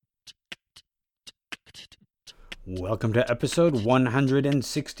Welcome to episode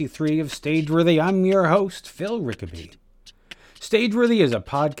 163 of Stageworthy. I'm your host, Phil Rickaby. Stageworthy is a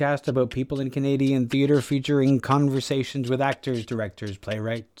podcast about people in Canadian theatre featuring conversations with actors, directors,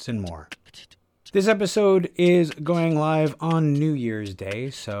 playwrights, and more. This episode is going live on New Year's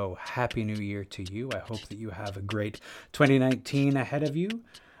Day, so Happy New Year to you. I hope that you have a great 2019 ahead of you.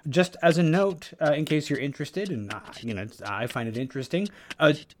 Just as a note, in case you're interested, and I find it interesting,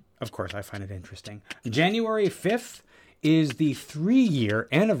 of course I find it interesting, January 5th is the 3-year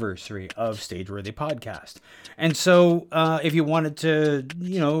anniversary of Stageworthy Podcast. And so if you wanted to,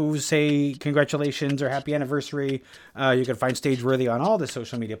 say congratulations or happy anniversary, you can find Stageworthy on all the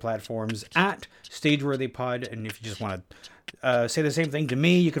social media platforms at Stageworthy Pod. And if you just want to say the same thing to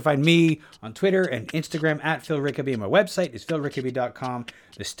me, you can find me on Twitter and Instagram at Phil Rickaby. My website is philrickaby.com.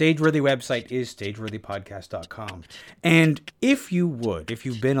 The Stageworthy website is stageworthypodcast.com. And if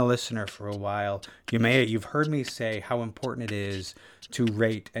you've been a listener for a while, you've heard me say how important it is to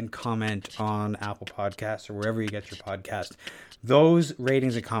rate and comment on Apple Podcasts or wherever you get your podcast. Those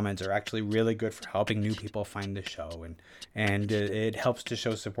ratings and comments are actually really good for helping new people find the show, and it helps to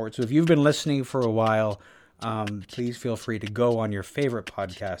show support. So if you've been listening for a while, please feel free to go on your favorite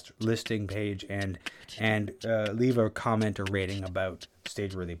podcast listing page and leave a comment or rating about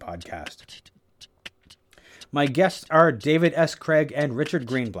Stageworthy Podcast. My guests are David S. Craig and Richard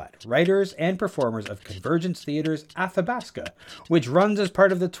Greenblatt, writers and performers of Convergence Theatre's Athabasca, which runs as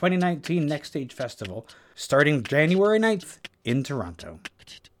part of the 2019 Next Stage Festival, starting January 9th in Toronto.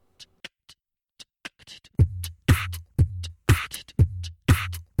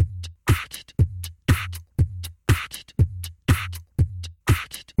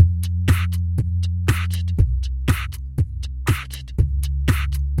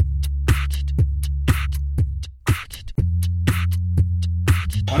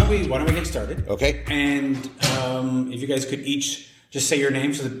 Why don't we get started? Okay. And if you guys could each just say your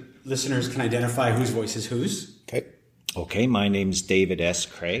name so the listeners can identify whose voice is whose. Okay, my name's David S.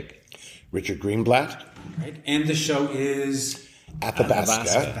 Craig. Richard Greenblatt. Right. And the show is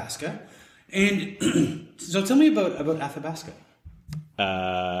Athabasca. And so tell me about Athabasca.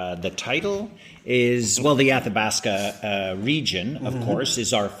 The title is, the Athabasca region, of course,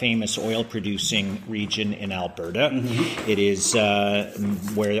 is our famous oil-producing region in Alberta. Mm-hmm. It is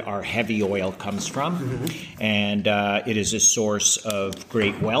where our heavy oil comes from, and it is a source of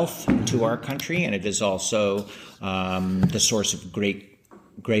great wealth to our country, and it is also the source of great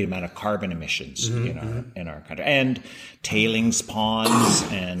amount of carbon emissions in our country, and tailings ponds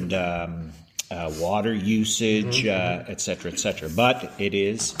and water usage, et cetera, et cetera. But it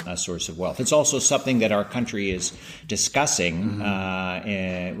is a source of wealth. It's also something that our country is discussing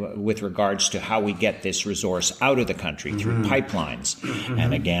with regards to how we get this resource out of the country through pipelines.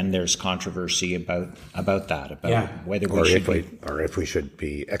 And again, there's controversy about that, whether if we should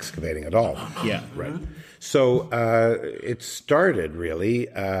be excavating at all. Yeah. Right. So it started, really,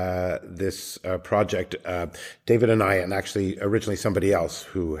 this project, David and I, and actually originally somebody else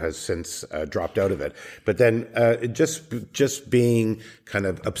who has since dropped out of it. But then just being kind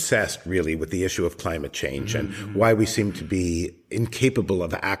of obsessed, really, with the issue of climate change and why we seem to be incapable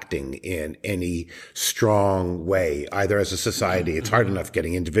of acting in any strong way, either as a society. It's hard enough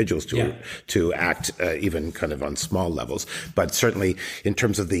getting individuals to act even kind of on small levels, but certainly in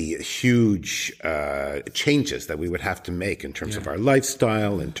terms of the huge changes that we would have to make in terms of our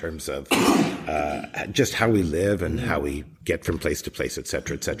lifestyle, in terms of just how we live and how we get from place to place, et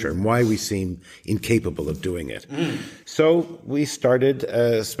cetera, and why we seem incapable of doing it. So we started,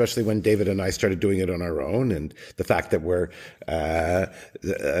 especially when David and I started doing it on our own, and the fact that we're in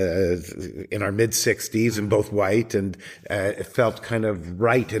our mid-60s and both white, and it felt kind of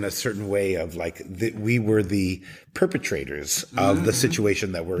right in a certain way of like we were the perpetrators of the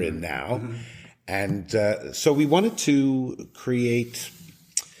situation that we're in now. And so we wanted to create,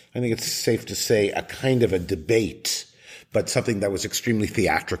 I think it's safe to say, a kind of a debate, but something that was extremely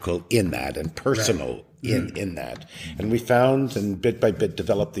theatrical in that and personal in that. And we found and bit by bit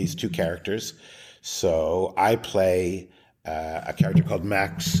developed these two characters. So I play a character called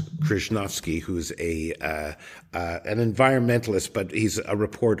Max Krzyzewski, who's an environmentalist, but he's a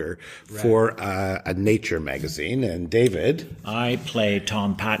reporter for a nature magazine. And David? I play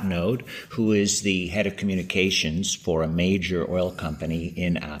Tom Patnode, who is the head of communications for a major oil company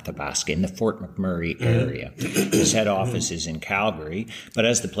in Athabasca, in the Fort McMurray area. His head office is in Calgary, but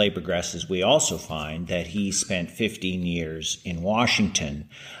as the play progresses, we also find that he spent 15 years in Washington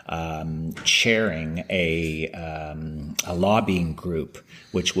chairing a lobbying group,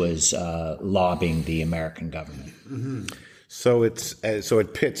 which was lobbying the American government. So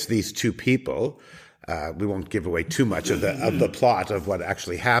it pits these two people we won't give away too much of the plot of what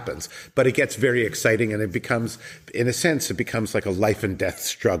actually happens, but it gets very exciting, and it becomes, in a sense, it becomes like a life and death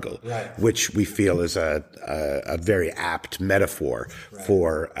struggle, which we feel is a very apt metaphor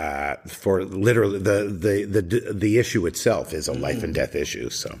for literally the issue itself is a life and death issue.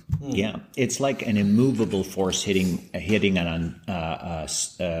 So yeah, it's like an immovable force hitting an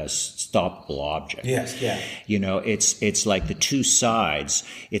unstoppable object. Yes, yeah. You know, it's like the two sides.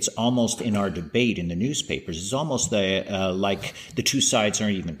 It's almost in our debate in the newspapers. It's almost like the two sides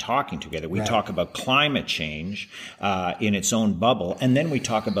aren't even talking together. We talk about climate change in its own bubble, and then we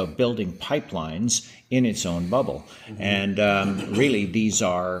talk about building pipelines in its own bubble. And really, these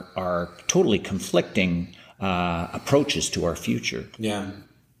are totally conflicting approaches to our future. Yeah,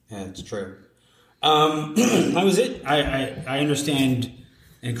 it's true. How was it? I understand,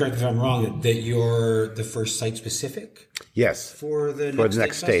 and correct me if I'm wrong, that you're the first site-specific? Yes. For the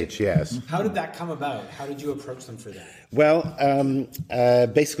next stage, yes. How did that come about? How did you approach them for that? Well,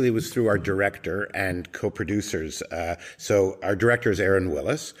 basically it was through our director and co-producers. So our director is Aaron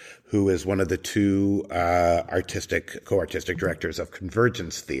Willis, who is one of the two co-artistic directors of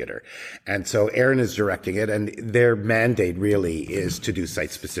Convergence Theatre. And so Aaron is directing it, and their mandate really is to do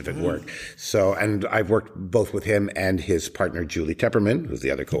site-specific work. So, and I've worked both with him and his partner, Julie Tepperman, who's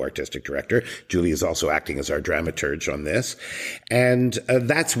the other co-artistic director. Julie is also acting as our dramaturge on this. And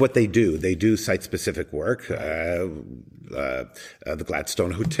that's what they do. They do site-specific work. The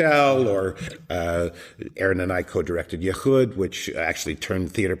Gladstone Hotel, or Aaron and I co-directed Yehud, which actually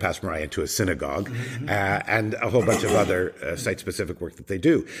turned Theatre Pas Moriah into a synagogue, and a whole bunch of other site-specific work that they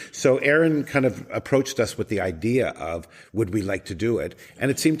do. So Aaron kind of approached us with the idea of, would we like to do it?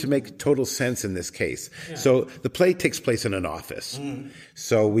 And it seemed to make total sense in this case. Yeah. So the play takes place in an office.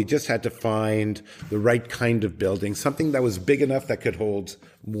 So we just had to find the right kind of building, something that was big enough that could hold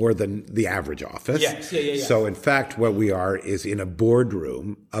more than the average office. Yes. So in fact, what we are is in a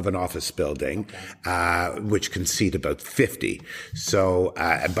boardroom of an office building, which can seat about 50. So,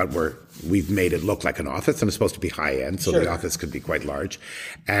 but we've made it look like an office, and it's supposed to be high end, so the office could be quite large.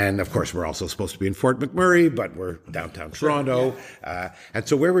 And of course, we're also supposed to be in Fort McMurray, but we're downtown Toronto. And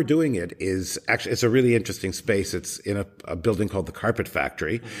so where we're doing it is actually, it's a really interesting space. It's in a building called the Carpet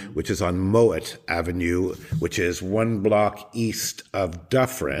Factory, which is on Mowat Avenue, which is one block east of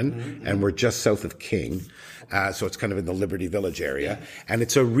Dufferin, and we're just south of King. So it's kind of in the Liberty Village area. And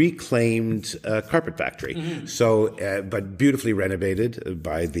it's a reclaimed carpet factory. So, but beautifully renovated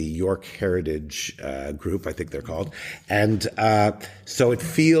by the York Heritage Group, I think they're called. And so it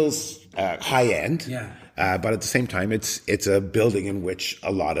feels high end. But at the same time, it's a building in which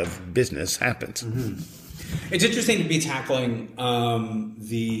a lot of business happens. It's interesting to be tackling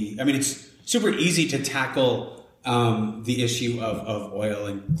it's super easy to tackle the issue of oil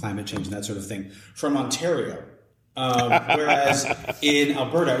and climate change and that sort of thing from Ontario. Whereas in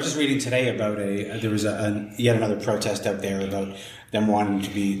Alberta, I was just reading today about there was yet another protest out there about them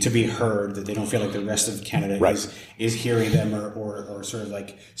wanting to be heard, that they don't feel like the rest of Canada is hearing them or sort of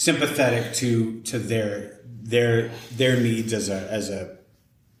like sympathetic to their needs as a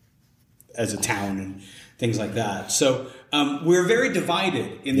town and things like that. So we're very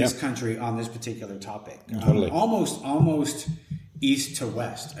divided in this country on this particular topic. Totally. Almost east to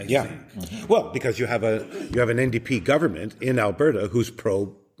west, I think. Well, because you have an NDP government in Alberta who's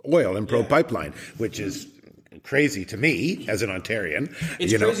pro oil and pro pipeline, which is crazy to me as an Ontarian.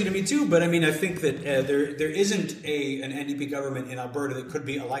 It's crazy to me too, but I mean, I think that there isn't an NDP government in Alberta that could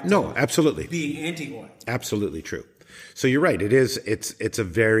be elected. No, absolutely. Being anti-oil. Absolutely true. So you're right. It's a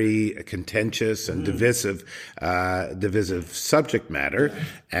very contentious and divisive subject matter,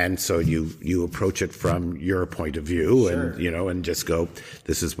 and so you approach it from your point of view, and just go,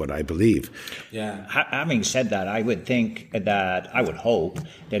 this is what I believe. Yeah. Having said that, I would hope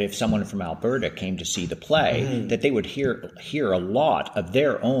that if someone from Alberta came to see the play, that they would hear a lot of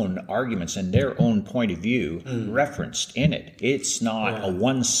their own arguments and their own point of view referenced in it. It's not a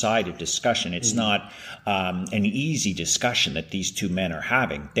one-sided discussion. It's not an easy discussion that these two men are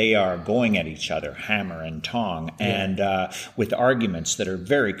having. They are going at each other hammer and tong, and with arguments that are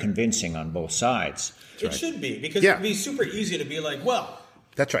very convincing on both sides. It should be, because it'd be super easy to be like, well,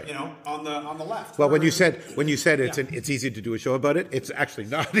 that's right. On the left. Well, when you said it's easy to do a show about it, it's actually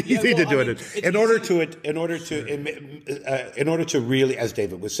not easy to do it. In order to really, as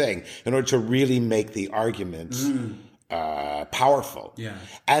David was saying, in order to really make the arguments powerful. Yeah.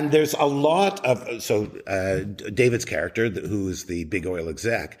 And there's a lot of, David's character, who is the big oil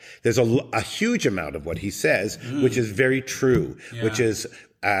exec, there's a huge amount of what he says, which is very true, which is,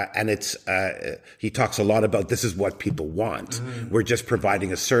 And he talks a lot about this is what people want. We're just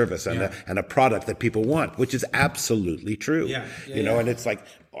providing a service and a product that people want, which is absolutely true. And it's like,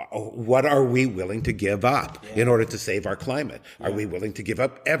 what are we willing to give up in order to save our climate? Are we willing to give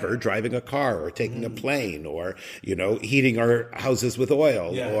up ever driving a car or taking a plane or, heating our houses with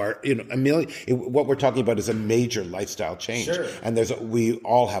oil or, a million? What we're talking about is a major lifestyle change. Sure. And we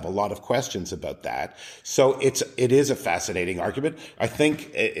all have a lot of questions about that. So it is a fascinating argument. I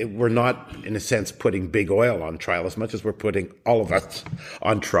think we're not, in a sense, putting big oil on trial as much as we're putting all of us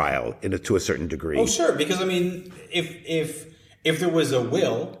on trial to a certain degree. Oh, sure. Because, I mean, if there was a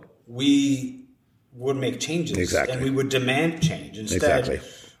will, we would make changes. Exactly. And we would demand change. Instead,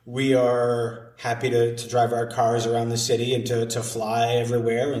 we are happy to drive our cars around the city and to fly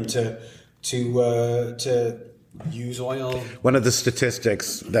everywhere and to use oil. One of the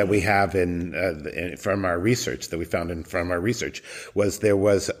statistics that we have from our research that we found from our research was there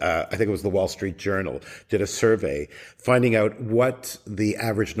was I think it was the Wall Street Journal did a survey finding out what the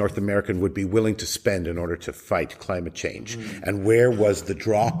average North American would be willing to spend in order to fight climate change, and where was the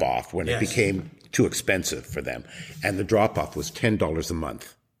drop off when it became too expensive for them, and the drop off was $10 a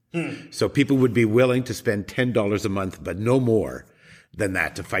month. So people would be willing to spend $10 a month, but no more than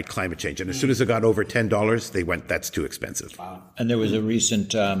that to fight climate change. And as soon as it got over $10, they went, that's too expensive. Wow. And there was a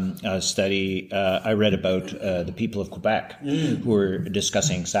recent study I read about the people of Quebec who were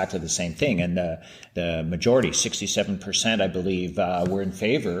discussing exactly the same thing. And the majority, 67%, I believe, were in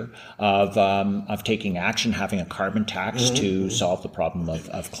favor of taking action, having a carbon tax to solve the problem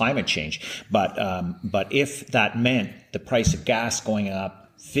of climate change. But if that meant the price of gas going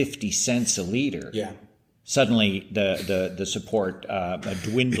up 50 cents a liter, suddenly the support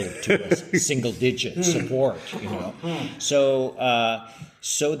dwindled to a single digit support,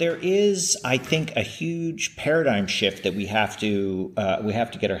 So there is, I think, a huge paradigm shift that we have to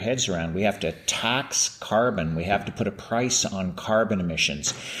get our heads around. We have to tax carbon. We have to put a price on carbon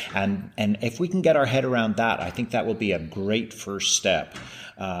emissions, and if we can get our head around that, I think that will be a great first step.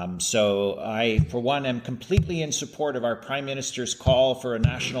 So I, for one, am completely in support of our Prime Minister's call for a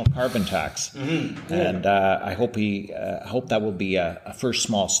national carbon tax, and I hope that will be a first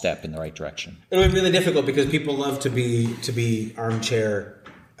small step in the right direction. It'll be really difficult because people love to be armchair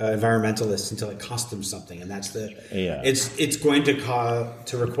environmentalists until it costs them something, and that's it's going to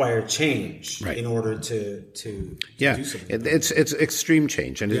require change in order to do something. It's extreme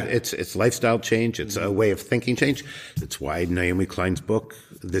change, and it's lifestyle change. It's a way of thinking change. That's why Naomi Klein's book,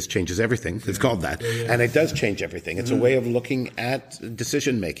 This Changes Everything, it's called that, and it does change everything. It's a way of looking at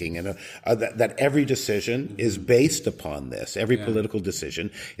decision making, and that every decision is based upon this. Every political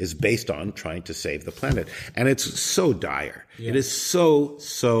decision is based on trying to save the planet, and it's so dire. It is so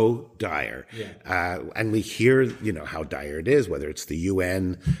dire. And we hear, how dire it is, whether it's the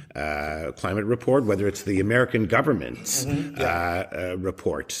UN climate report, whether it's the American government's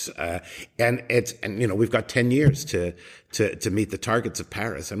reports. And we've got 10 years to meet the targets of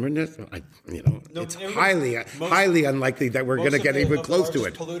Paris. And we're it's highly unlikely that we're going to get even close to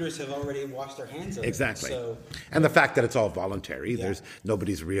it. Polluters have already washed their hands of it. Exactly. And the fact that it's all voluntary,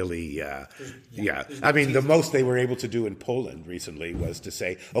 nobody's really, I mean, the most they were able to do in Poland recently was to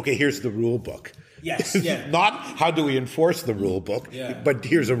say, okay, here's the rule book. Yes. Not how do we enforce the rule book, but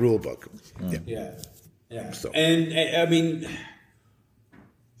here's a rule book. So. And I mean,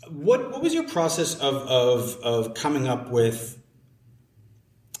 what was your process of coming up with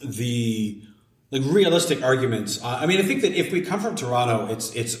the realistic arguments? I mean, I think that if we come from Toronto,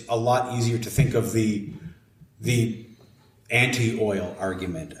 it's a lot easier to think of the anti-oil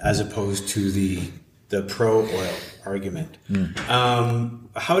argument as opposed to the pro-oil argument. What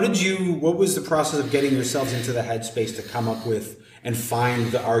was the process of getting yourselves into the headspace to come up with and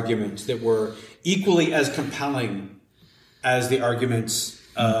find the arguments that were equally as compelling as the arguments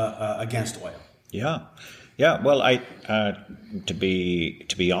against oil? Well, to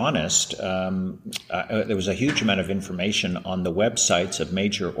be honest, there was a huge amount of information on the websites of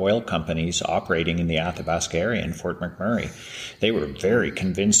major oil companies operating in the Athabasca area in Fort McMurray. They were very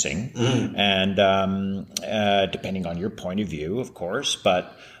convincing, and depending on your point of view, of course,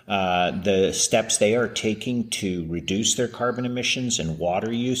 but the steps they are taking to reduce their carbon emissions and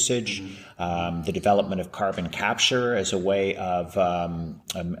water usage, the development of carbon capture as a way of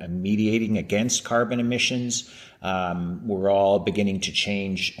mediating against carbon emissions. We're all beginning to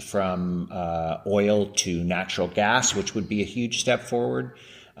change from oil to natural gas, which would be a huge step forward.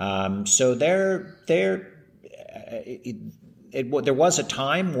 So there was a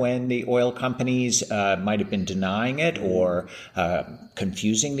time when the oil companies might have been denying it or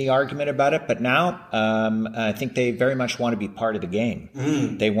confusing the argument about it, but now I think they very much want to be part of the game.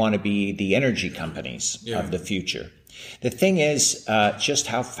 They want to be the energy companies of the future. The thing is just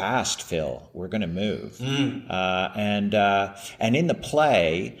how fast, Phil, we're going to move. And in the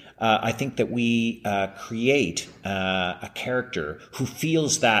play, I think that we create a character who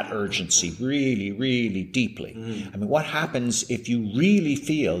feels that urgency really, really deeply. I mean, what happens if you really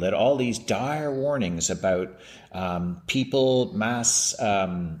feel that all these dire warnings about people, mass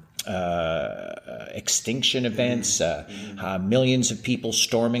extinction events, millions of people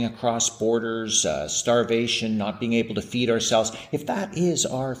storming across borders, starvation, not being able to feed ourselves, if that is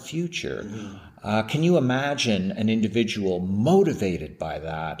our future, can you imagine an individual motivated by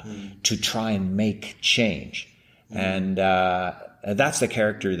that to try and make change? And that's the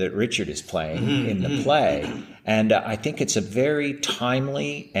character that Richard is playing in the play. And I think it's a very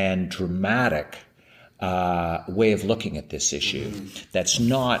timely and dramatic way of looking at this issue. That's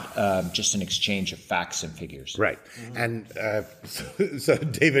not just an exchange of facts and figures. Right. And so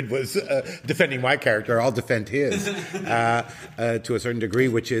David was defending my character. I'll defend his to a certain degree,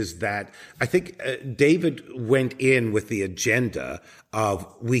 which is that I think David went in with the agenda of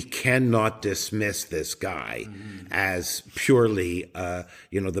we cannot dismiss this guy as purely,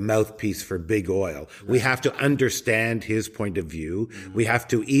 the mouthpiece for big oil. Right. We have to understand his point of view. We have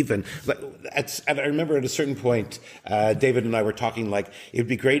to even, I remember at a certain point, David and I were talking like, it would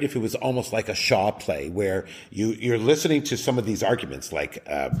be great if it was almost like a Shaw play where you're listening to some of these arguments, like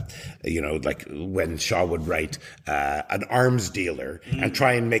when Shaw would write an arms dealer and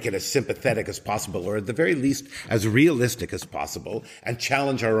try and make it as sympathetic as possible, or at the very least as realistic as possible, and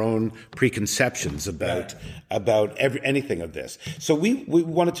challenge our own preconceptions about anything of this. So we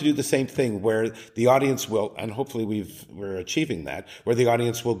wanted to do the same thing where the audience will, and hopefully we're achieving that, where the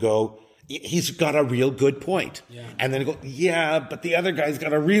audience will go, he's got a real good point. Yeah. And then go, yeah, but the other guy's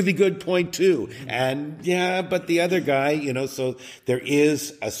got a really good point too. And yeah, but the other guy, so there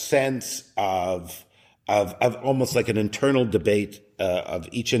is a sense of almost like an internal debate of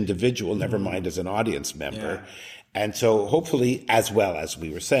each individual, never mind as an audience member. Yeah. And so hopefully, as well as we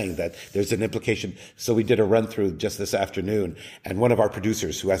were saying, that there's an implication. So we did a run through just this afternoon, and one of our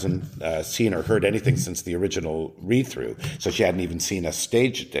producers who hasn't seen or heard anything since the original read through, so she hadn't even seen us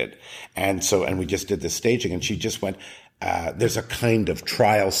stage it. And we just did the staging, and she just went, there's a kind of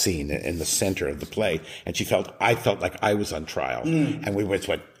trial scene in the center of the play, and I felt like I was on trial, and we went,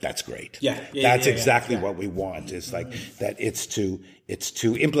 that's great. That's exactly what we want. Is like that. It's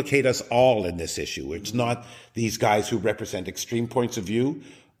to implicate us all in this issue. It's not these guys who represent extreme points of view.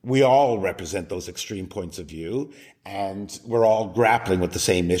 We all represent those extreme points of view, and we're all grappling with the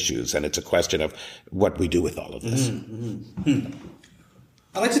same issues. And it's a question of what we do with all of this.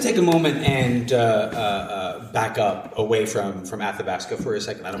 I'd like to take a moment and back up away from Athabasca for a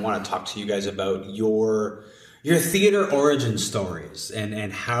second. I want to talk to you guys about your theater origin stories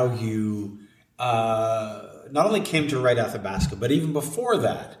and how you not only came to write Athabasca, but even before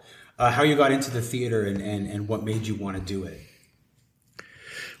that, how you got into the theater and what made you want to do it.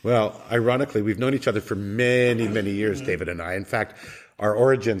 Well, ironically, we've known each other for many, many years, David and I. In fact, our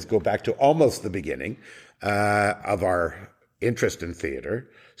origins go back to almost the beginning of our interest in theater.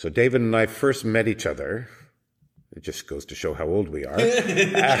 So David and I first met each other. It just goes to show how old we are.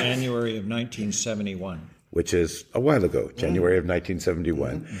 January of 1971. Which is a while ago, January of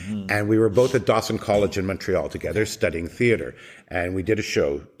 1971. And we were both at Dawson College in Montreal together studying theater. And we did a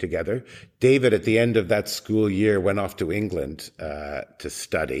show together. David, at the end of that school year, went off to England to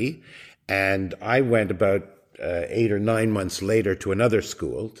study. And I went about 8 or 9 months later to another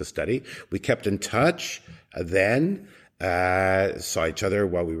school to study. We kept in touch then, saw each other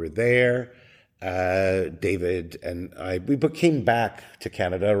while we were there. David and we came back to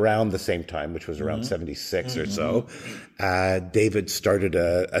Canada around the same time, which was around 76 or so. David started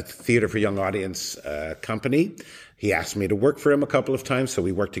a theater for young audience company. He asked me to work for him a couple of times, so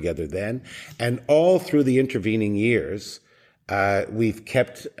we worked together then. And all through the intervening years, we've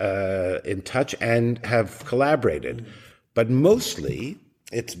kept in touch and have collaborated. But mostly,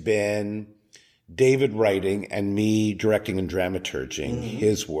 it's been David writing and me directing and dramaturging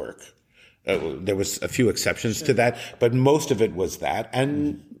his work. There was a few exceptions to that, but most of it was that.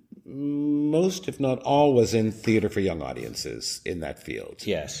 And most, if not all, was in theater for young audiences in that field.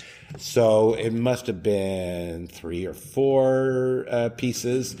 Yes. So it must have been 3 or 4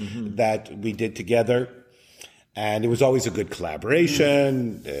 pieces that we did together. And it was always a good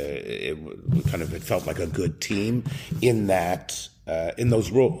collaboration. It felt like a good team in that, in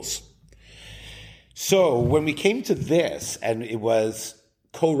those roles. So when we came to this, and it was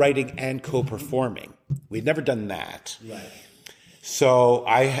co-writing and co-performing, we'd never done that. Right. So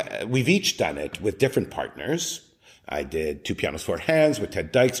we've each done it with different partners. I did Two Pianos, Four Hands with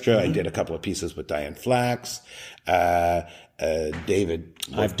Ted Dykstra. I did a couple of pieces with Diane Flax. David.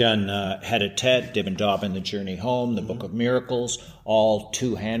 I've done Head of Ted, Dib and Dobbin, The Journey Home, The Book of Miracles, all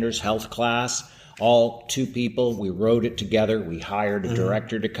two-handers, Health Class, all two people. We wrote it together. We hired a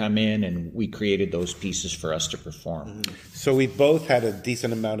director to come in, and we created those pieces for us to perform. So we both had a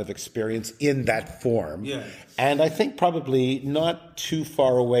decent amount of experience in that form. Yeah. And I think probably not too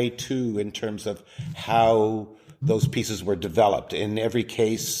far away, too, in terms of how those pieces were developed. In every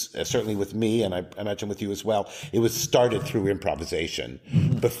case, certainly with me, and I imagine with you as well, it was started through improvisation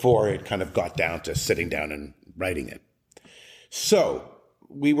before it kind of got down to sitting down and writing it. So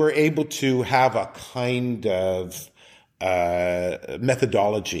we were able to have a kind of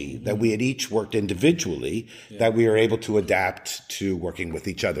methodology that we had each worked individually that we were able to adapt to working with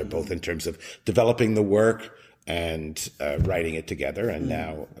each other, both in terms of developing the work and writing it together, and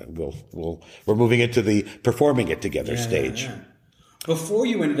now we're moving into the performing it together stage. Yeah. Before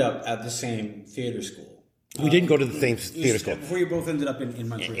you ended up at the same theater school, We didn't go to the same theater school. Before you both ended up in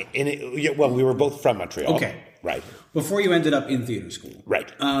Montreal. Well, we were both from Montreal. Okay. Right. Before you ended up in theater school.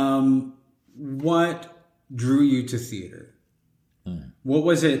 Right. What drew you to theater? What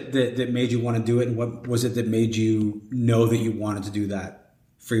was it that made you want to do it, and what was it that made you know that you wanted to do that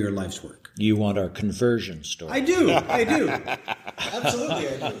for your life's work? You want our conversion story? I do. Absolutely,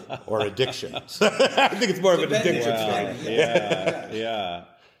 I do. Or addiction. I think it's more of an addiction story. Yeah.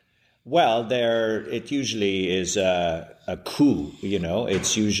 Well, it usually is a coup. You know,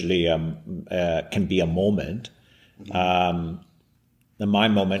 it's usually can be a moment. And my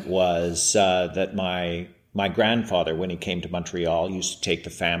moment was that my grandfather, when he came to Montreal, used to take the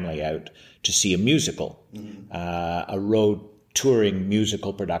family out to see a musical, a road touring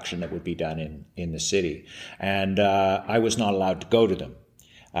musical production that would be done in the city. And I was not allowed to go to them.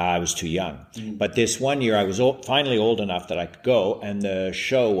 I was too young. But this one year, I was finally old enough that I could go, and the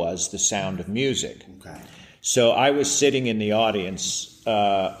show was The Sound of Music. Okay. So I was sitting in the audience,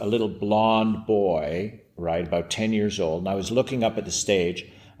 a little blonde boy, right, about 10 years old, and I was looking up at the stage,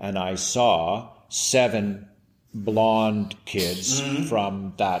 and I saw 7 blonde kids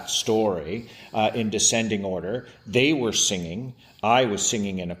from that story in descending order. They were singing. I was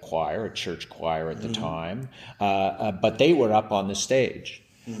singing in a choir, a church choir at the time, but they were up on the stage.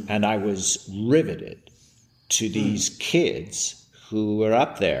 And I was riveted to these kids who were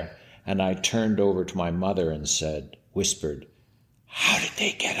up there. And I turned over to my mother and whispered, "How did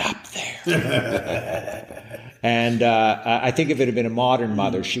they get up there?" And I think if it had been a modern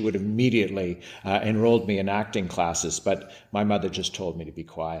mother, she would have immediately enrolled me in acting classes. But my mother just told me to be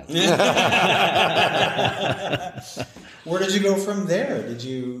quiet. Where did you go from there? Did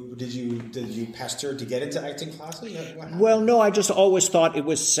you pester to get into acting classes? Well, no, I just always thought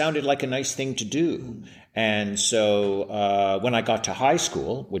it sounded like a nice thing to do. And so when I got to high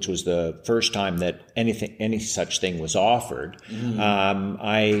school, which was the first time that any such thing was offered,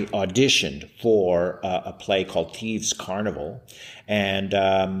 I auditioned for a play called Thieves' Carnival, and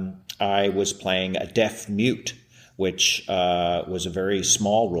I was playing a deaf mute, which was a very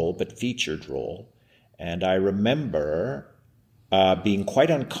small role but featured role. And I remember being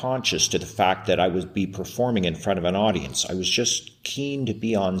quite unconscious to the fact that I would be performing in front of an audience. I was just keen to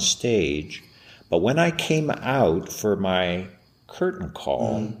be on stage. But when I came out for my curtain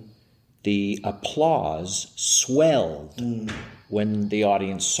call, the applause swelled when the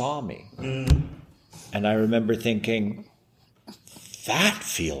audience saw me. And I remember thinking, that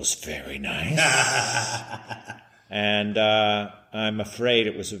feels very nice. And I'm afraid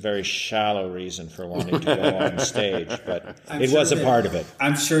it was a very shallow reason for wanting to go on stage, but it was a part of it.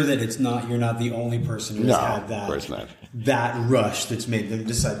 I'm sure that you're not the only person who's had that. Of course not. That rush that's made them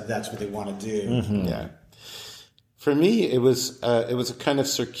decide that that's what they want to do. Yeah. For me, it was a kind of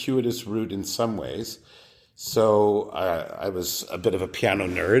circuitous route in some ways. So I was a bit of a piano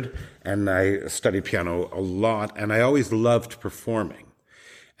nerd, and I studied piano a lot, and I always loved performing.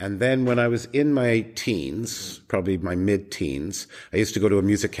 And then when I was in my teens, probably my mid-teens, I used to go to a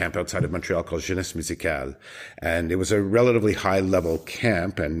music camp outside of Montreal called Jeunesse Musicale. And it was a relatively high-level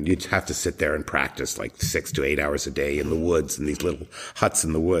camp, and you'd have to sit there and practice like 6 to 8 hours a day in the woods, in these little huts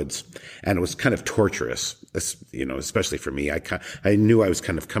in the woods. And it was kind of torturous, especially for me. I knew I was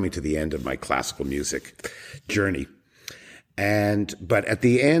kind of coming to the end of my classical music journey. But at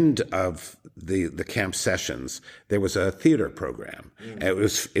the end of the camp sessions, there was a theater program. It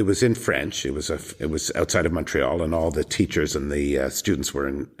was in French. It was outside of Montreal, and all the teachers and the students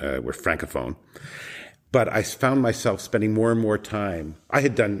were francophone. But I found myself spending more and more time. I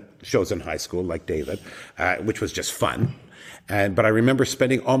had done shows in high school, like David, which was just fun. But I remember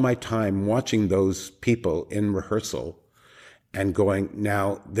spending all my time watching those people in rehearsal and going,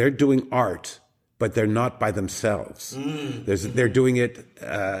 now they're doing art, but they're not by themselves. They're doing it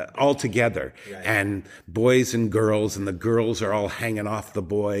all together. Right. And boys and the girls are all hanging off the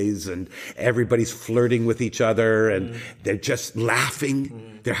boys, and everybody's flirting with each other, and they're just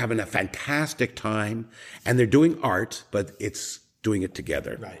laughing. They're having a fantastic time, and they're doing art, but it's doing it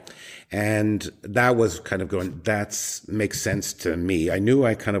together. Right. And that was kind of going, that makes sense to me. I knew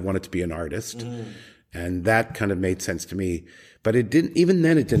I kind of wanted to be an artist, and that kind of made sense to me. But it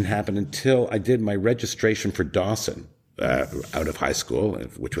didn't happen until I did my registration for Dawson out of high school,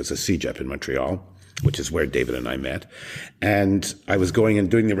 which was a CEGEP in Montreal, which is where David and I met. And I was going and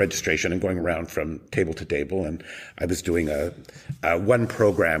doing the registration and going around from table to table. And I was doing a one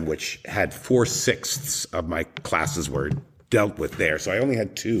program which had 4/6 of my classes were dealt with there. So I only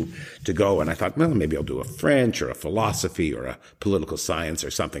had 2 to go. And I thought, well, maybe I'll do a French or a philosophy or a political science or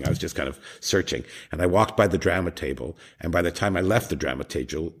something. I was just kind of searching. And I walked by the drama table. And by the time I left the drama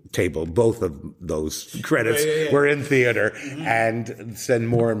table, both of those credits were in theater. And then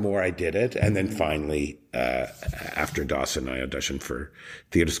more and more I did it. And then finally, after Dawson, I auditioned for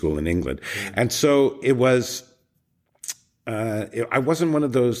theater school in England. And so it was, I wasn't one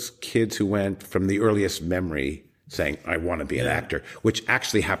of those kids who went from the earliest memory saying, I want to be an actor, which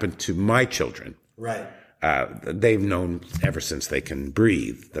actually happened to my children. Right. They've known ever since they can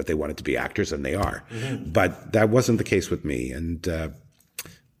breathe that they wanted to be actors, and they are. But that wasn't the case with me. And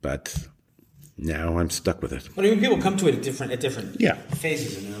but now I'm stuck with it. But I mean, people come to it at different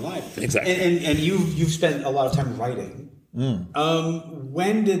phases in their life. Exactly. And you've spent a lot of time writing.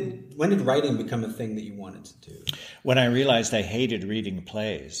 When did writing become a thing that you wanted to do? When I realized I hated reading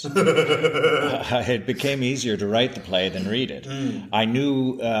plays. It became easier to write the play than read it. I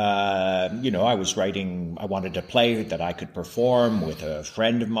knew, I was writing, I wanted a play that I could perform with a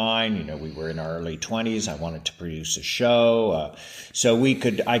friend of mine. We were in our early 20s. I wanted to produce a show. So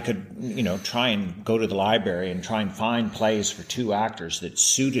I could try and go to the library and try and find plays for 2 actors that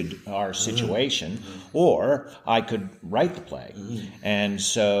suited our situation, or I could write the play. And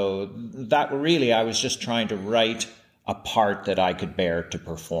so that really, I was just trying to write a part that I could bear to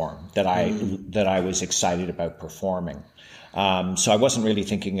perform, that I was excited about performing. So I wasn't really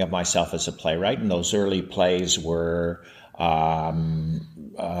thinking of myself as a playwright, and those early plays were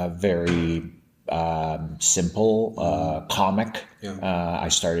very simple, comic.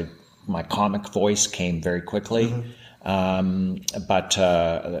 My comic voice came very quickly. But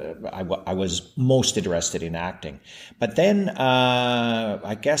I was most interested in acting. But then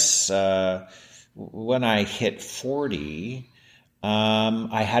I guess when I hit 40,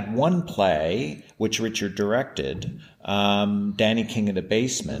 I had one play which Richard directed, Danny King in the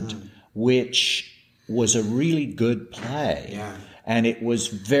Basement, which was a really good play. Yeah. And it was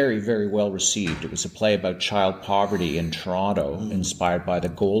very, very well received. It was a play about child poverty in Toronto, inspired by the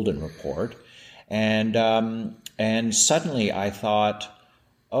Golden Report. And suddenly I thought,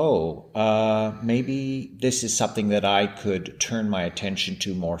 maybe this is something that I could turn my attention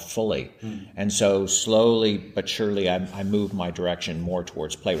to more fully. And so slowly but surely I moved my direction more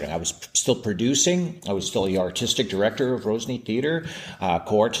towards playwriting. I was still producing. I was still the artistic director of Roseneath Theatre,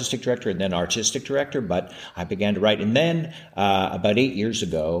 co-artistic director, and then artistic director. But I began to write. And then about 8 years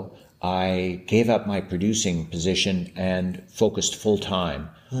ago, I gave up my producing position and focused full-time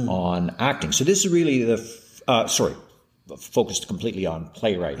on acting. So this is really focused completely on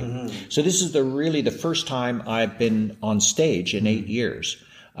playwriting. So this is really the first time I've been on stage in 8 years,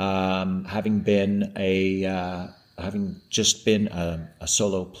 having just been a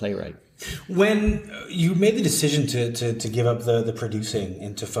solo playwright. When you made the decision to give up the producing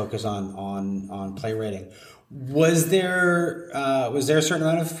and to focus on playwriting, was there a certain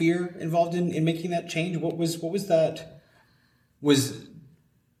amount of fear involved in making that change? What was that?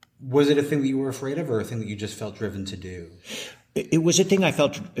 Was it a thing that you were afraid of, or a thing that you just felt driven to do? It was a thing I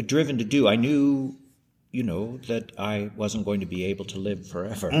felt driven to do. I knew, that I wasn't going to be able to live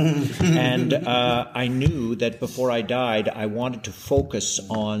forever. And I knew that before I died, I wanted to focus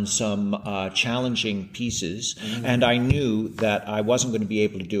on some challenging pieces. And I knew that I wasn't going to be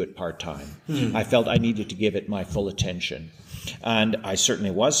able to do it part-time. I felt I needed to give it my full attention. And I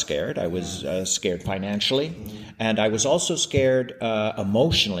certainly was scared. I was scared financially. And I was also scared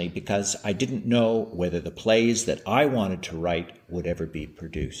emotionally because I didn't know whether the plays that I wanted to write would ever be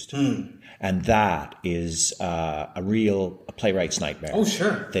produced. And that is a real playwright's nightmare. Oh,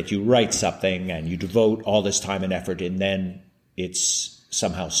 sure. That you write something and you devote all this time and effort, and then it's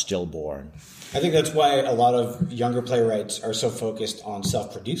somehow stillborn. I think that's why a lot of younger playwrights are so focused on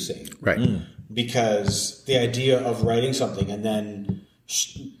self-producing. Right. Because the idea of writing something and then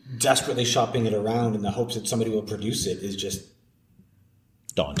desperately shopping it around in the hopes that somebody will produce it is just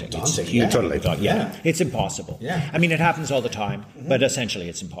daunting. Daunting, It's huge. yeah. Totally. Yeah. It's impossible. Yeah. I mean, it happens all the time, but essentially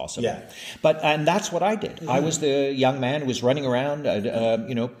it's impossible. Yeah. And that's what I did. I was the young man who was running around,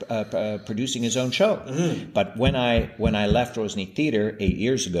 producing his own show. But when I left Roseneath Theatre 8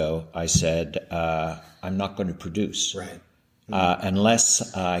 years ago, I said, I'm not going to produce. right.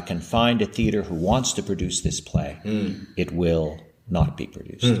 Unless I can find a theatre who wants to produce this play, it will not be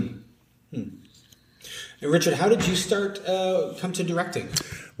produced. And Richard, how did you come to directing?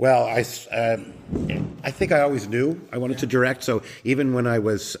 Well, I think I always knew I wanted to direct. So even when I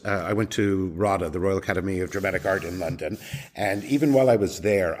went to RADA, the Royal Academy of Dramatic Art in London, and even while I was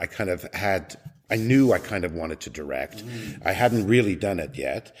there, I knew I kind of wanted to direct. I hadn't really done it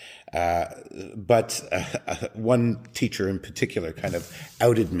yet. But one teacher in particular kind of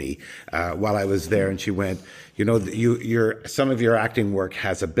outed me while I was there, and she went, some of your acting work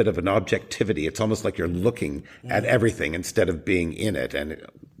has a bit of an objectivity. It's almost like you're looking at everything instead of being in it. And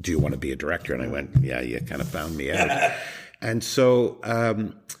do you want to be a director? And I went, yeah, you kind of found me out. And so,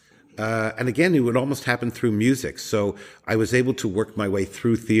 and again, it would almost happen through music. So I was able to work my way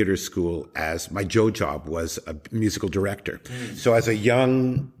through theater school as my job was a musical director. So as a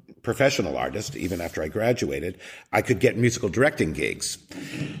young professional artist, even after I graduated, I could get musical directing gigs.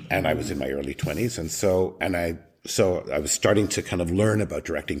 And I was in my early 20s. And so I was starting to kind of learn about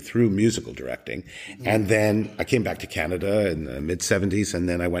directing through musical directing. And then I came back to Canada in the mid 70s. And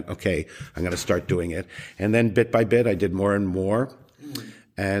then I went, okay, I'm going to start doing it. And then bit by bit, I did more and more.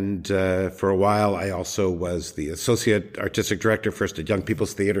 And for a while, I also was the associate artistic director, first at Young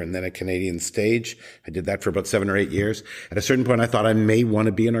People's Theatre and then at Canadian Stage. I did that for about 7 or 8 years. At a certain point, I thought I may want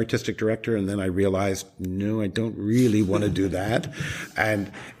to be an artistic director. And then I realized, no, I don't really want to do that.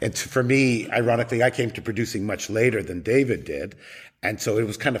 And for me, ironically, I came to producing much later than David did. And so it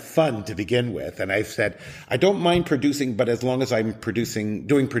was kind of fun to begin with. And I said, I don't mind producing, but as long as I'm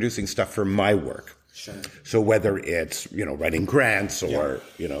doing producing stuff for my work. Sure. So whether it's, writing grants or,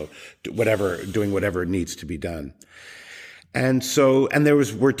 doing whatever needs to be done. And so, and there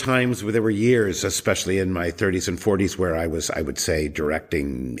were years, especially in my 30s and 40s, where I would say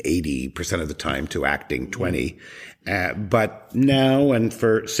directing 80% of the time to acting 20. But now,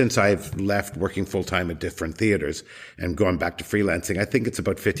 since I've left working full time at different theaters and going back to freelancing, I think it's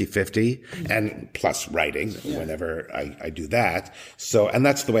about 50-50 and plus writing whenever I do that. So, and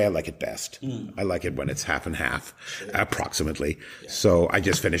that's the way I like it best. I like it when it's half and half, approximately. Yeah. So I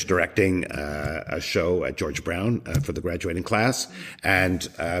just finished directing a show at George Brown for the graduating class. And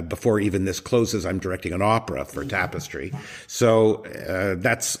before even this closes, I'm directing an opera for Tapestry. So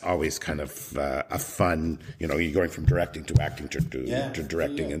that's always kind of a fun, you're going from directing to acting to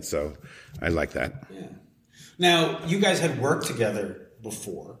directing. And so I like that. Yeah. Now, you guys had worked together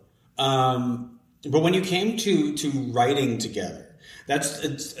before, but when you came to writing together,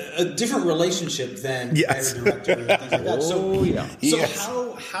 it's a different relationship than as a director and things like that.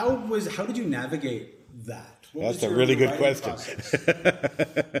 So how did you navigate that? That's a really good question.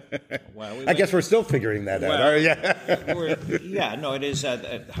 I guess we're still figuring that out. It is.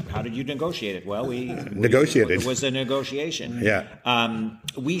 How did you negotiate it? Well, we negotiated. It was a negotiation. Yeah.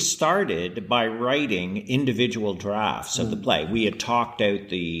 We started by writing individual drafts of the play. We had talked out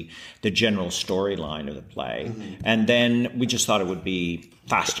the general storyline of the play, and then we just thought it would be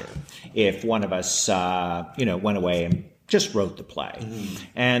faster if one of us, went away and just wrote the play.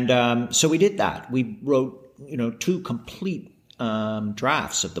 And so we did that. We wrote 2 complete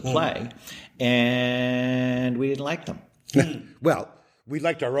drafts of the play, and we didn't like them. Well, we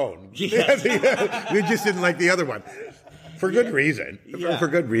liked our own. Yes. We just didn't like the other one. For good reason. For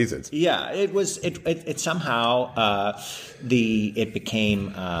good reasons. Yeah, it somehow it became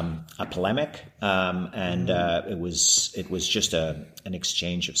a polemic, and it was just an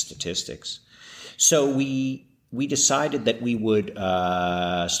exchange of statistics. So we decided that we would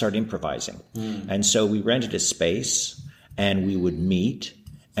start improvising. And so we rented a space, and we would meet,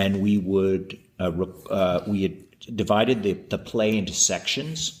 and we had divided the play into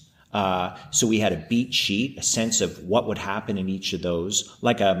sections So we had a beat sheet, a sense of what would happen in each of those,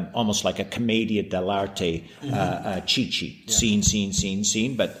 almost like a commedia dell'arte cheat sheet,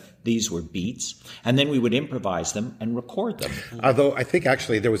 scene, but these were beats. And then we would improvise them and record them. Although I think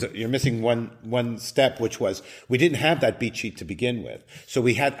actually you're missing one step, which was we didn't have that beat sheet to begin with. So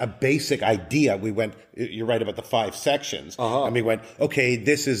we had a basic idea. You're right about the 5 sections. And we went, okay,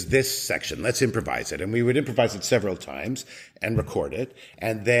 this is this section. Let's improvise it. And we would improvise it several times and record it.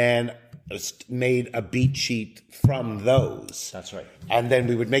 And then made a beat sheet from those. That's right. And then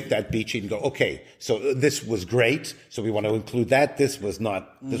we would make that beat sheet and go, okay, so this was great. So we want to include that. This was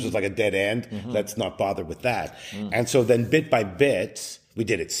not, this was like a dead end. Let's not bother with that. And so then bit by bit, we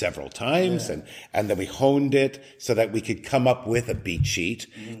did it several times and then we honed it so that we could come up with a beat sheet.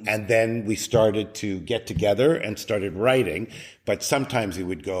 And then we started to get together and started writing. But sometimes we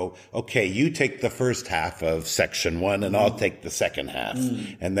would go, okay, you take the first half of section 1 and I'll take the second half.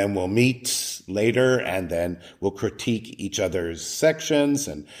 And then we'll meet later and then we'll critique each other's sections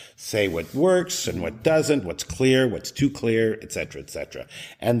and say what works and what doesn't, what's clear, what's too clear, et cetera,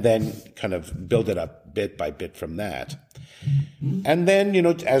 and then kind of build it up bit by bit from that. And then,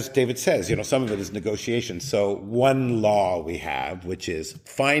 as David says, some of it is negotiation. So one law we have, which is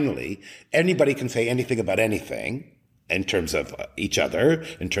finally, anybody can say anything about anything in terms of each other,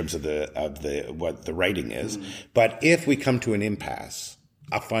 in terms of what the writing is. But if we come to an impasse,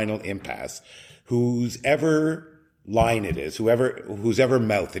 a final impasse, whose ever line it is, whose ever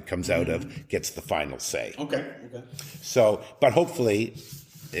mouth it comes out of gets the final say. Okay. So, but hopefully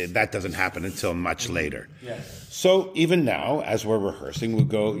that doesn't happen until much later. Yeah. So even now, as we're rehearsing, we'll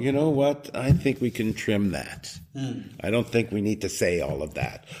go, you know what? I think we can trim that. I don't think we need to say all of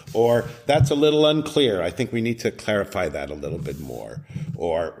that. Or that's a little unclear. I think we need to clarify that a little bit more,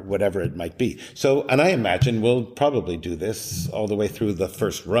 or whatever it might be. So, and I imagine we'll probably do this all the way through the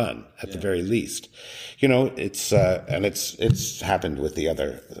first run at the very least. It's happened with the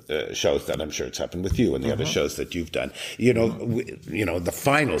other shows that I'm sure it's happened with you and the other shows that you've done. The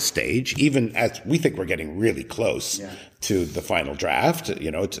final stage, even as we think we're getting really close to the final draft,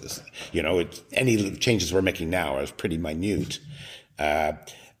 any changes we're making now are pretty minute.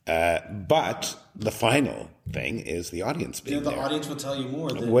 But the final thing is the audience being the there. audience will tell you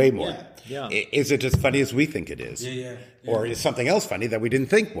more. Way more. Yeah. Is it as funny as we think it is? Yeah. Or is something else funny that we didn't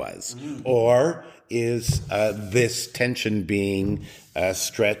think was? Or is this tension being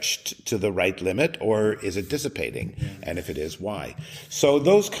stretched to the right limit, or is it dissipating? And if it is, why? So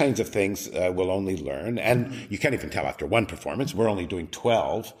those kinds of things we'll only learn. And you can't even tell after one performance. We're only doing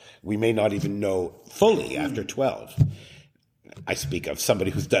 12. We may not even know fully after 12. I speak of somebody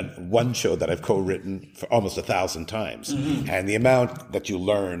who's done one show that I've co-written for almost 1,000 times. And the amount that you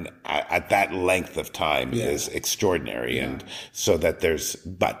learn at that length of time is extraordinary. And so that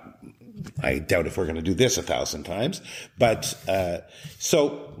but I doubt if we're going to do this 1,000 times. But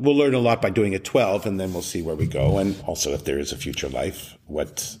so we'll learn a lot by doing it 12, and then we'll see where we go. And also if there is a future life,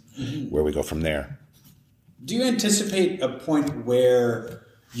 where we go from there. Do you anticipate a point where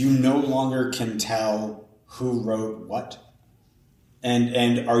you no longer can tell who wrote what?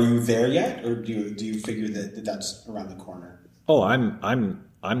 And are you there yet, or do you figure that that's around the corner? Oh,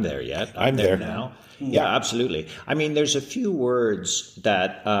 I'm there yet. I'm there now. Yeah, absolutely. I mean, there's a few words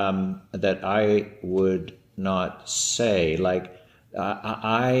that I would not say. Like,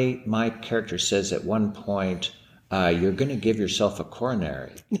 my character says at one point, "You're going to give yourself a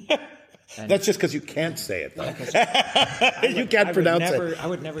coronary." And that's just because you can't say it, though. You can't pronounce it. I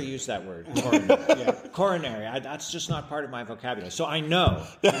would never use that word, coronary. Coronary. That's just not part of my vocabulary. So I know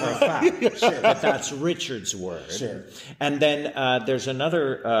for a fact that that's Richard's word. Sure. And then there's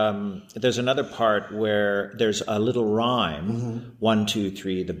another part where there's a little rhyme. 1, 2,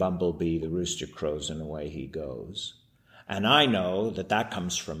 3, the bumblebee, the rooster crows, and away he goes. And I know that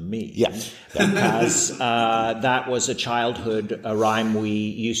comes from me. Yes. Because that was a childhood rhyme we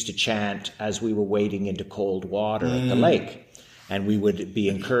used to chant as we were wading into cold water at the lake. And we would be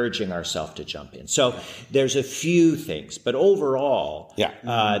encouraging ourselves to jump in. So there's a few things. But overall,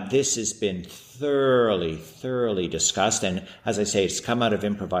 this has been thoroughly discussed. And as I say, it's come out of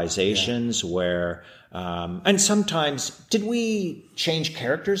improvisations where... and sometimes, did we change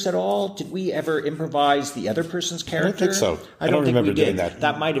characters at all? Did we ever improvise the other person's character? I don't think so. I don't think remember we did. doing that.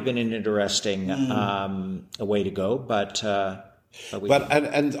 That might have been an interesting way to go, but But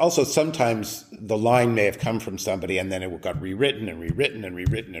and also sometimes the line may have come from somebody and then it got rewritten and rewritten and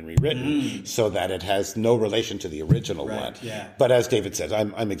rewritten and rewritten so that it has no relation to the original one. Yeah. But as David says,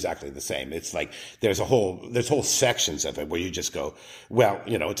 I'm exactly the same. It's like there's whole sections of it where you just go, well,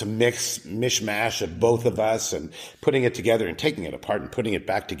 it's a mishmash of both of us and putting it together and taking it apart and putting it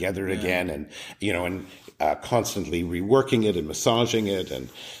back together again and constantly reworking it and massaging it, and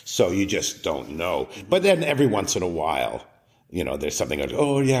so you just don't know. But then every once in a while, there's something like,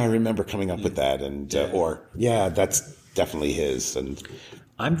 oh yeah, I remember coming up with that, and or yeah, that's definitely his. And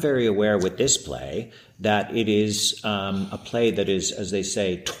I'm very aware with this play that it is a play that is, as they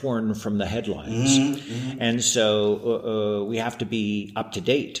say, torn from the headlines, and so we have to be up to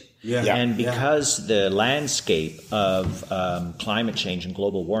date. Yeah. And because the landscape of climate change and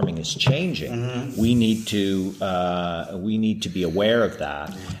global warming is changing, we need to be aware of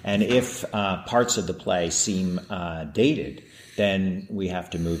that. And if parts of the play seem dated, then we have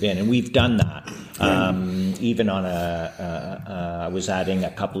to move in, and we've done that. Even on I was adding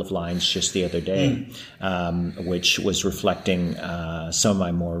a couple of lines just the other day, which was reflecting some of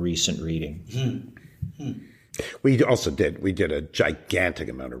my more recent reading. We did a gigantic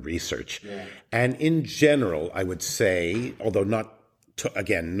amount of research. Yeah. And in general, I would say, although not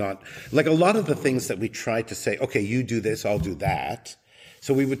like a lot of the things that we tried to say, okay, you do this, I'll do that.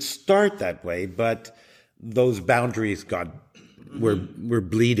 So we would start that way, but those boundaries were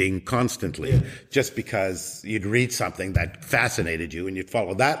bleeding constantly just because you'd read something that fascinated you and you'd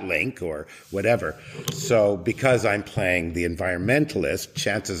follow that link or whatever. So because I'm playing the environmentalist,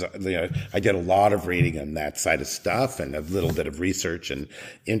 chances are, I did a lot of reading on that side of stuff and a little bit of research and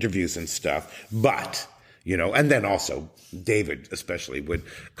interviews and stuff. But, and then also David especially would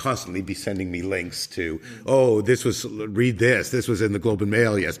constantly be sending me links to, read this was in the Globe and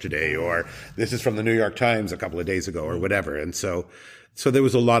Mail yesterday, or this is from the New York Times a couple of days ago or whatever. And so there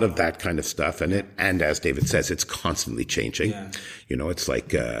was a lot of that kind of stuff. And as David says, it's constantly changing. Yeah. It's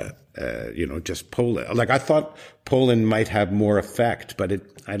like, just Poland. Like I thought Poland might have more effect, but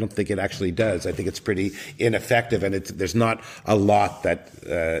I don't think it actually does. I think it's pretty ineffective, and there's not a lot that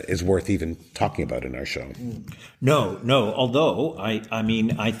is worth even talking about in our show. No. Although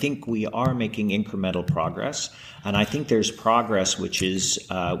I think we are making incremental progress, and I think there's progress which is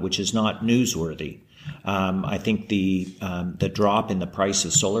not newsworthy. I think the drop in the price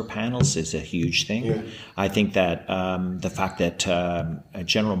of solar panels is a huge thing. Yeah. I think that the fact that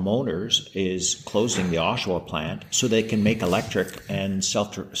General Motors is closing the Oshawa plant so they can make electric and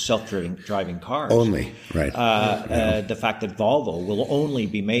self-driving cars. Only, right. The fact that Volvo will only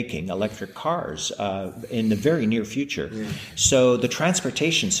be making electric cars in the very near future. Yeah. So the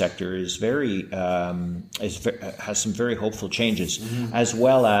transportation sector is has some very hopeful changes, as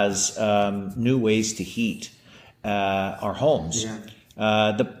well as new ways to heat our homes. Yeah.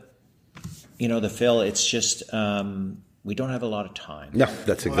 Phil, it's just we don't have a lot of time. No,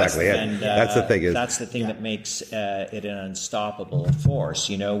 that's exactly it. And, that's the thing. That's the thing that makes it an unstoppable force.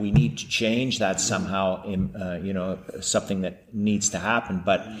 We need to change that somehow. Something that needs to happen,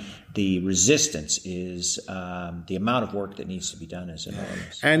 but the resistance is the amount of work that needs to be done is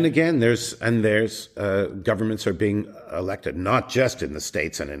enormous. And again, there's governments are being elected not just in the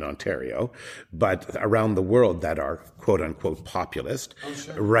States and in Ontario, but around the world that are quote unquote populist,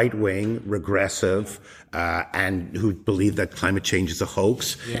 right wing, regressive, and who believe that climate change is a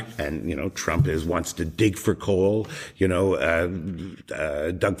hoax. Yeah. And Trump wants to dig for coal.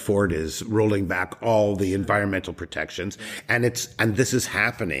 Doug Ford is rolling back all the environmental protections, and this is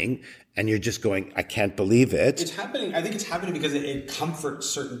happening. And you're just going, I can't believe it. It's happening. I think it's happening because it comforts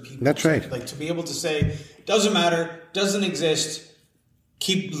certain people. That's right. Like to be able to say, doesn't matter, doesn't exist,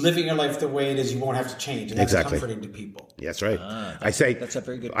 keep living your life the way it is, you won't have to change. And that's comforting to people. That's right. I say, that's a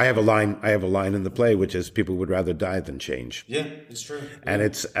very good point. I have a line in the play, which is people would rather die than change. Yeah, it's true. And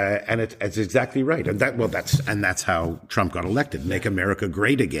it's exactly right. And that's how Trump got elected. Make America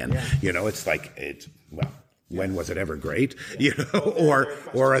great again. Yeah. When was it ever great?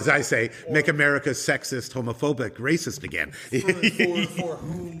 Or as I say, make America sexist, homophobic, racist again. For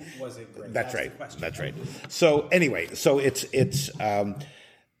whom was it great? That's right. That's right. So anyway, it's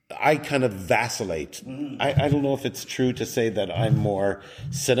I kind of vacillate. I don't know if it's true to say that I'm more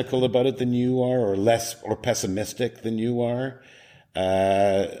cynical about it than you are, or less or pessimistic than you are.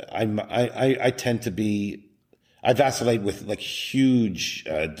 I tend to be. I vacillate with like huge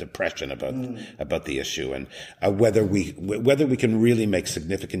depression about the issue and whether we can really make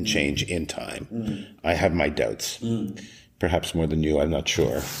significant change in time. I have my doubts, perhaps more than you. I'm not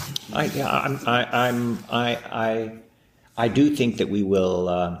sure. I do think that we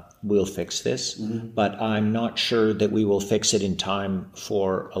will we'll fix this, but I'm not sure that we will fix it in time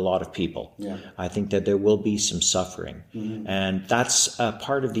for a lot of people. Yeah. I think that there will be some suffering, and that's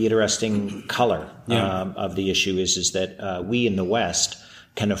part of the interesting color of the issue is that we in the West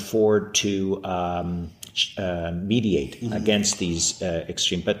can afford to mediate against these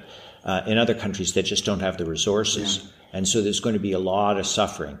extreme, but in other countries that just don't have the resources, and so there's going to be a lot of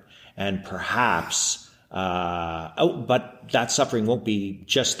suffering, and perhaps. But that suffering won't be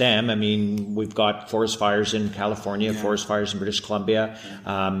just them. I mean, we've got forest fires in California, forest fires in British Columbia,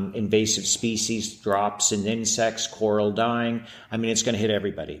 invasive species, drops in insects, coral dying. I mean, it's going to hit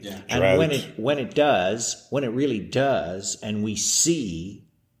everybody. Yeah. And when it really does, and we see,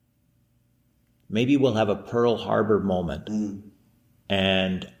 maybe we'll have a Pearl Harbor moment,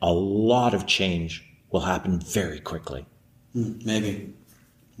 and a lot of change will happen very quickly. Maybe.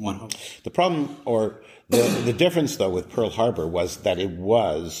 One hope. The problem, or the difference, though, with Pearl Harbor was that it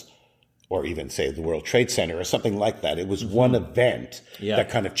was, or even say the World Trade Center or something like that, it was one event that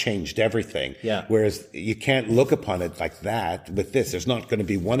kind of changed everything. Yeah. Whereas you can't look upon it like that with this. There's not going to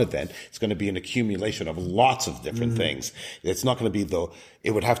be one event. It's going to be an accumulation of lots of different things. It's not going to be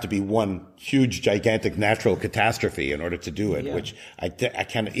it would have to be one huge, gigantic natural catastrophe in order to do it, which I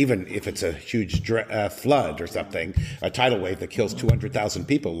can't, even if it's a huge flood or something, a tidal wave that kills 200,000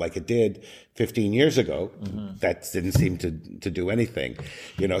 people like it did 15 years ago, that didn't seem to do anything,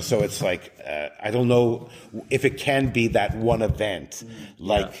 so it's like, I don't know if it can be that one event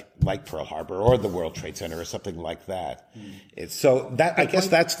like Pearl Harbor or the World Trade Center or something like that. I guess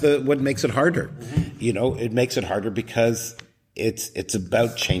that's what makes it harder. It makes it harder because it's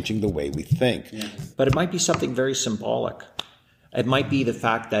about changing the way we think. Yeah. But it might be something very symbolic. It might be the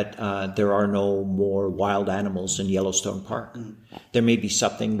fact that there are no more wild animals in Yellowstone Park. There may be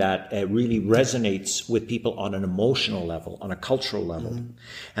something that really resonates with people on an emotional level, on a cultural level.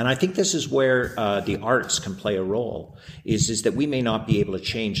 And I think this is where the arts can play a role, is that we may not be able to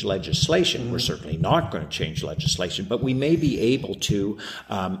change legislation. We're certainly not going to change legislation, but we may be able to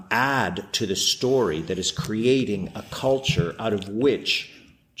add to the story that is creating a culture out of which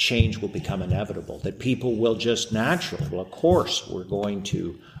change will become inevitable, that people will just naturally, well, of course, we're going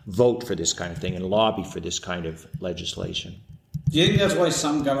to vote for this kind of thing and lobby for this kind of legislation. Do you think that's why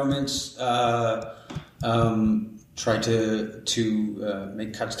some governments try to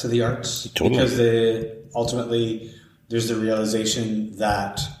make cuts to the arts? Totally. Because ultimately there's the realization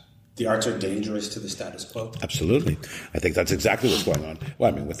that the arts are dangerous to the status quo. Absolutely. I think that's exactly what's going on.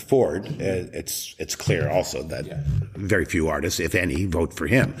 Well, I mean, with Ford, it's clear also that very few artists, if any, vote for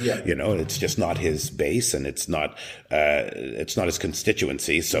him. Yeah. It's just not his base, and it's not his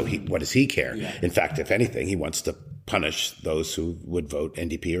constituency. So what does he care? Yeah. In fact, if anything, he wants to punish those who would vote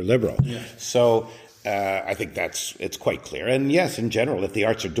NDP or Liberal. Yeah. So I think it's quite clear. And yes, in general, if the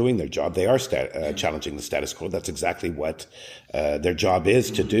arts are doing their job, they are challenging the status quo. That's exactly what their job is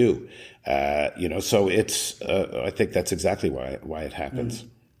to do. So I think that's exactly why it happens.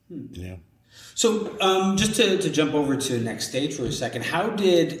 Yeah. So just to jump over to Next Stage for a second, how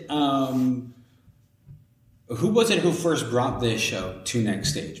did who was it who first brought this show to Next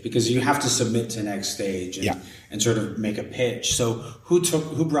Stage? Because you have to submit to Next Stage and sort of make a pitch. So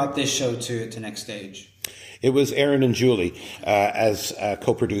who brought this show to Next Stage? It was Aaron and Julie as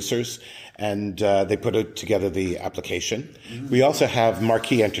co-producers, and they put together the application. We also have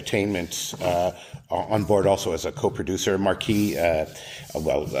Marquee Entertainment on board also as a co-producer. Marquee, I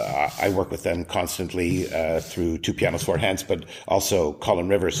work with them constantly through Two Pianos, Four Hands, but also Colin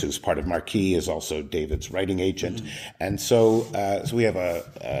Rivers, who's part of Marquee, is also David's writing agent. And so we have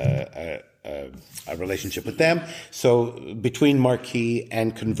a relationship with them. So between Marquee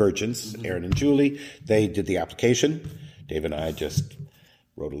and Convergence, Aaron and Julie, they did the application. Dave and I just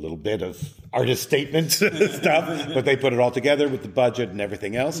wrote a little bit of artist statement stuff, but they put it all together with the budget and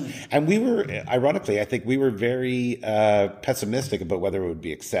everything else. And we were, ironically, I think we were very pessimistic about whether it would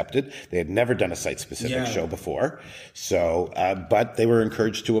be accepted. They had never done a site-specific show before. So, but they were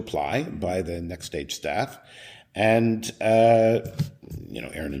encouraged to apply by the Next Stage staff. And,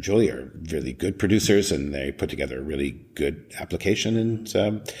 Aaron and Julie are really good producers, and they put together a really good application. And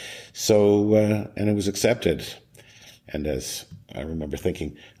and it was accepted. And as I remember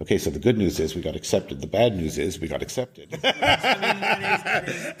thinking, okay, so the good news is we got accepted. The bad news is we got accepted. Now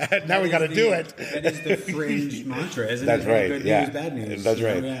we got to do it. That is the fringe mantra, isn't That's it? Right. Good news, bad news. That's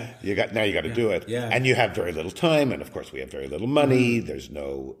right. You got to do it. Yeah. And you have very little time, and of course we have very little money. There's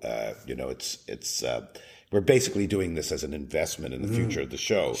no, it's we're basically doing this as an investment in the future of the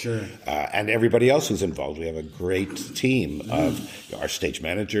show. Sure. And everybody else who's involved. We have a great team of our stage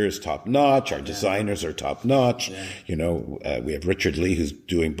manager is top notch. Our designers are top notch. Yeah. We have Richard Lee, who's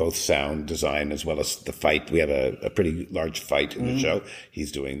doing both sound design as well as the fight. We have a pretty large fight in the show.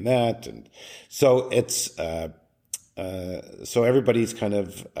 He's doing that. And so it's, so everybody's kind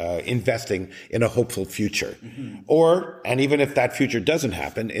of investing in a hopeful future, and even if that future doesn't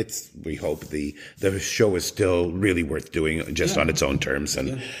happen, we hope the show is still really worth doing just on its own terms,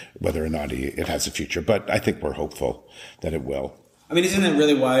 and whether or not it has a future. But I think we're hopeful that it will. I mean, isn't that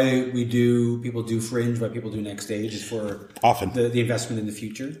really why people do Fringe, why people do Next Stage, is for often the investment in the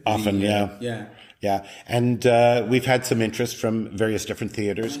future? Yeah, and we've had some interest from various different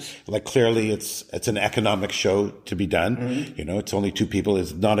theaters. Nice. Like clearly, it's an economic show to be done. It's only 2 people.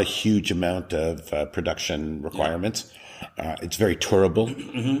 It's not a huge amount of production requirements. It's very tourable,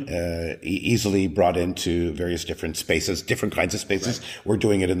 easily brought into various different spaces, different kinds of spaces. Right. We're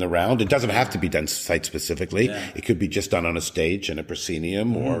doing it in the round. It doesn't have to be done site specifically. Yeah. It could be just done on a stage in a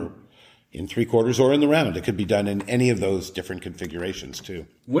proscenium or in 3/4 or in the round. It could be done in any of those different configurations too.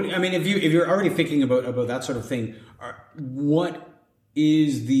 If you're already thinking about that sort of thing, what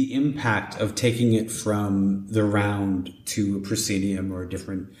is the impact of taking it from the round to a proscenium or a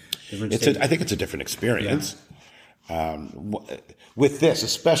different stage? I think it's a different experience. Yeah. With this,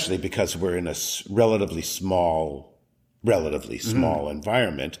 especially because we're in a relatively small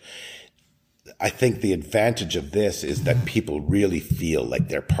environment, I think the advantage of this is that people really feel like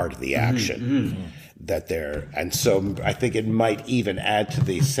they're part of the action, and so I think it might even add to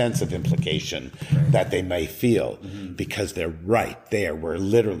the sense of implication that they may feel because they're right there. We're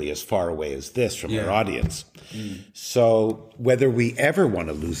literally as far away as this from our audience. So whether we ever want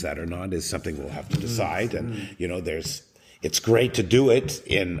to lose that or not is something we'll have to decide. And, it's great to do it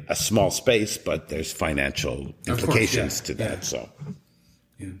in a small space, but there's financial implications to that. So,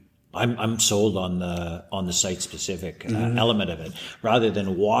 I'm sold on the site specific element of it rather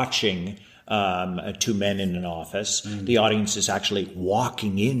than watching 2 men in an office. The audience is actually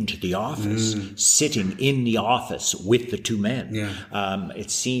walking into the office, sitting in the office with the 2 men.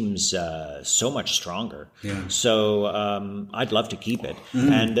 It seems so much stronger. So I'd love to keep it.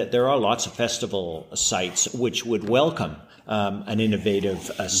 And there are lots of festival sites which would welcome an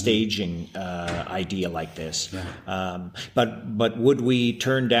innovative staging idea like this. But would we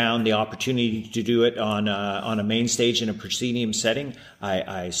turn down the opportunity to do it on a main stage in a proscenium setting?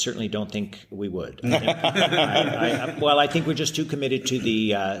 I certainly don't think we would. I think we're just too committed to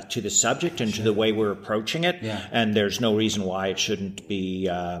the subject and to the way we're approaching it, and there's no reason why it shouldn't be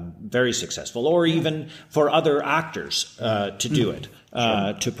very successful, or even for other actors to do it,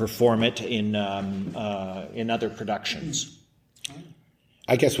 to perform it in other productions.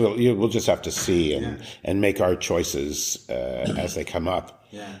 I guess we'll just have to see and make our choices as they come up.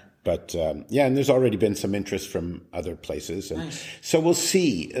 But and there's already been some interest from other places, and so we'll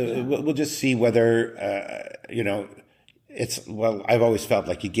see. We'll just see whether I've always felt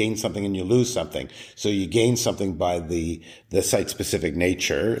like you gain something and you lose something. So you gain something by the site specific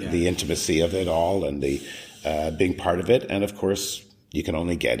nature, the intimacy of it all, and the being part of it, and of course you can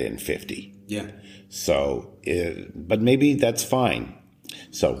only get in 50. So, but maybe that's fine.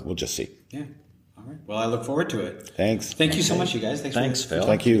 So we'll just see. Yeah. All right. Well, I look forward to it. Thanks. Thank you so much, you guys. Thanks, Phil.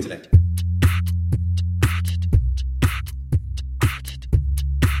 Thank you. Today.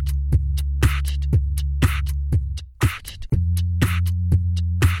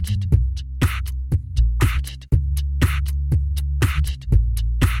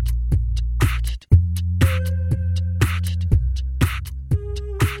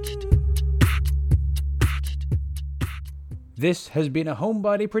 This has been a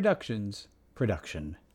Homebody Productions production.